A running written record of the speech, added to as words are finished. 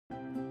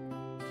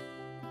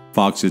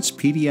Foxit's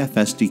PDF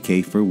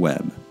SDK for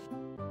web.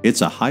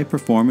 It's a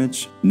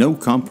high-performance,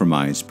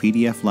 no-compromise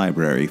PDF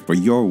library for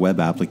your web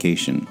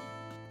application.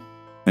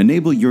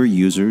 Enable your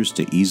users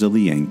to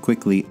easily and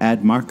quickly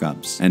add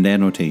markups and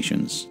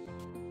annotations.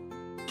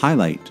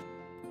 Highlight,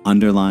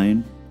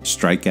 underline,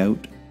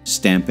 strikeout,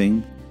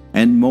 stamping,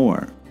 and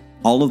more.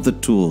 All of the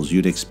tools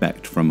you'd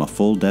expect from a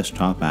full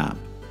desktop app.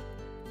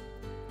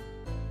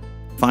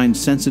 Find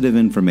sensitive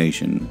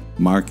information,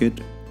 mark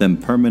it, then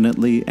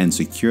permanently and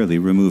securely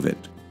remove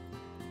it.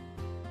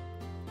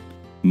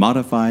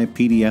 Modify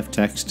PDF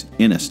text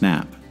in a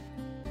snap.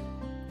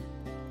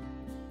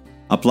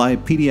 Apply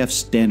PDF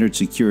standard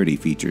security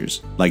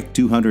features like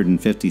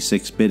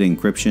 256-bit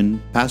encryption,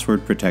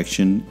 password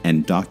protection,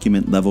 and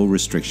document-level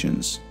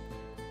restrictions.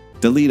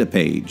 Delete a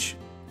page.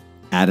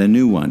 Add a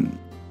new one.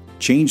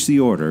 Change the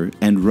order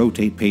and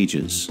rotate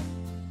pages.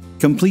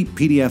 Complete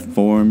PDF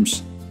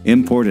forms.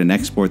 Import and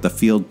export the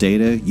field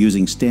data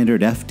using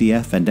standard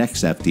FDF and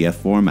XFDF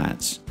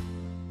formats.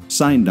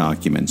 Sign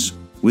documents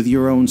with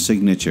your own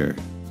signature.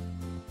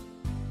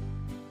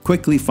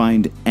 Quickly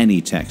find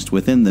any text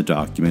within the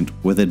document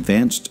with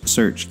advanced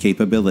search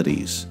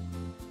capabilities.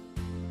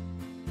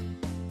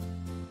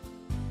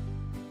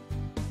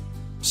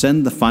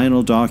 Send the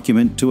final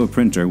document to a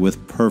printer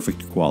with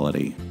perfect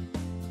quality.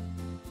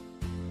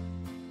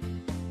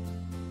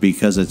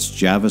 Because it's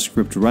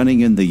JavaScript running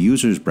in the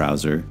user's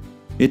browser,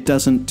 it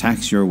doesn't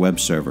tax your web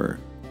server,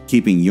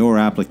 keeping your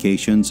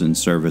applications and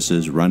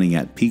services running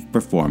at peak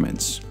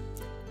performance.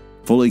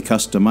 Fully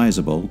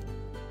customizable,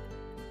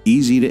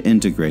 easy to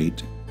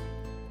integrate,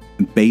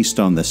 based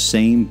on the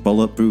same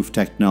bulletproof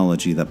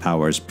technology that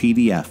powers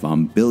PDF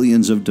on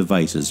billions of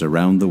devices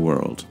around the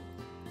world.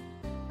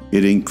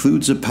 It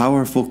includes a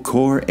powerful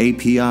core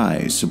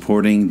API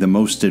supporting the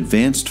most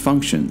advanced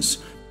functions,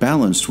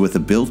 balanced with a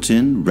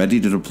built-in,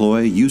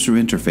 ready-to-deploy user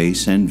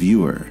interface and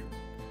viewer.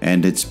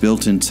 And it's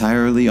built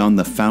entirely on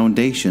the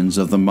foundations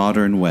of the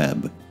modern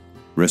web.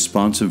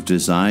 Responsive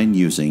design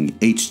using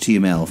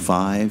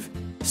HTML5,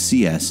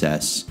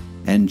 CSS,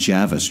 and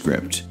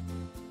JavaScript.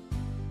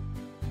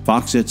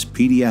 Foxit's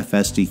PDF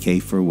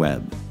SDK for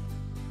web.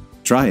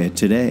 Try it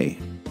today.